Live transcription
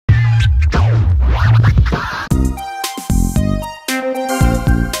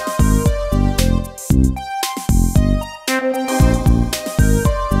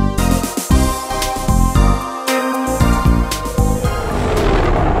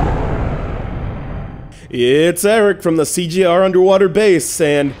It's Eric from the CGR Underwater Base,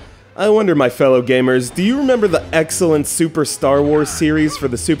 and I wonder, my fellow gamers, do you remember the excellent Super Star Wars series for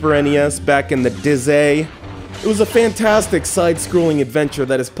the Super NES back in the Disney? It was a fantastic side-scrolling adventure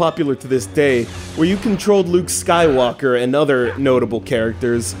that is popular to this day, where you controlled Luke Skywalker and other notable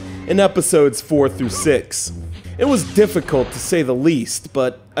characters in episodes 4 through 6. It was difficult to say the least,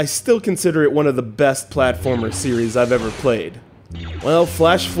 but I still consider it one of the best platformer series I've ever played. Well,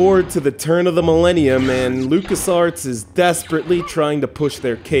 flash forward to the turn of the millennium, and LucasArts is desperately trying to push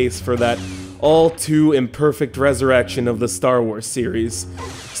their case for that all-too-imperfect resurrection of the Star Wars series,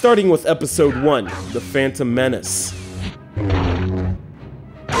 starting with Episode 1, The Phantom Menace.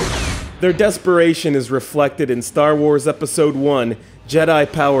 Their desperation is reflected in Star Wars Episode 1,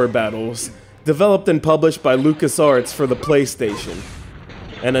 Jedi Power Battles, developed and published by LucasArts for the PlayStation.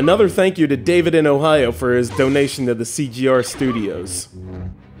 And another thank you to David in Ohio for his donation to the CGR Studios.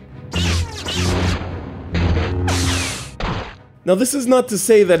 Now, this is not to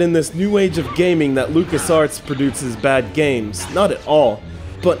say that in this new age of gaming that LucasArts produces bad games, not at all.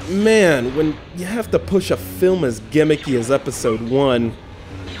 But man, when you have to push a film as gimmicky as Episode 1,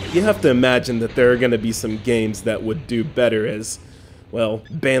 you have to imagine that there are going to be some games that would do better as, well,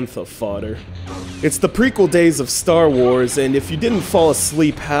 bantha fodder. It's the prequel days of Star Wars, and if you didn't fall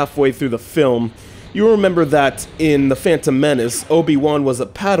asleep halfway through the film, you'll remember that in The Phantom Menace, Obi-Wan was a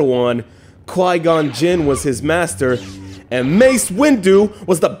Padawan, Qui-Gon Jinn was his master, and Mace Windu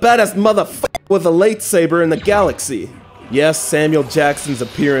was the baddest motherfucker with a lightsaber in the galaxy. Yes, Samuel Jackson's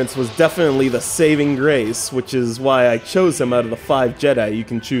appearance was definitely the saving grace, which is why I chose him out of the 5 Jedi you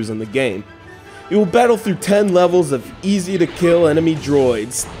can choose in the game. You will battle through 10 levels of easy-to-kill enemy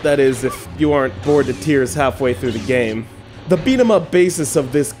droids, that is, if you aren't bored to tears halfway through the game. The beat-em-up basis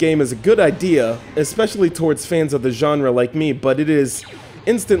of this game is a good idea, especially towards fans of the genre like me, but it is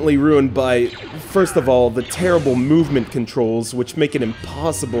instantly ruined by, first of all, the terrible movement controls, which make it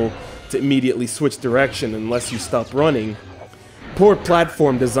impossible to immediately switch direction unless you stop running. Poor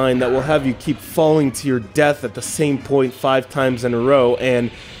platform design that will have you keep falling to your death at the same point 5 times in a row,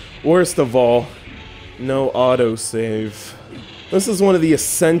 and worst of all, no autosave. This is one of the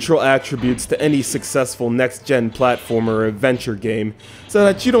essential attributes to any successful next-gen platformer or adventure game, so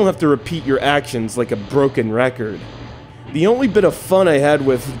that you don't have to repeat your actions like a broken record. The only bit of fun I had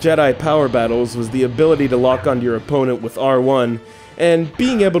with Jedi Power Battles was the ability to lock onto your opponent with R1, and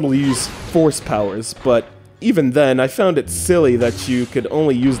being able to use force powers, but even then, I found it silly that you could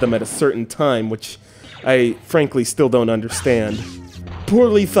only use them at a certain time, which I frankly still don't understand.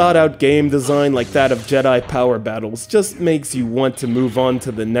 Poorly thought out game design like that of Jedi Power Battles just makes you want to move on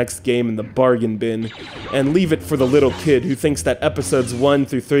to the next game in the bargain bin, and leave it for the little kid who thinks that episodes 1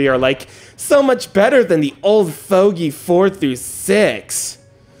 through 3 are like so much better than the old fogey 4 through 6.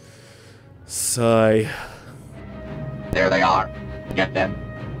 Sigh. There they are. Get them.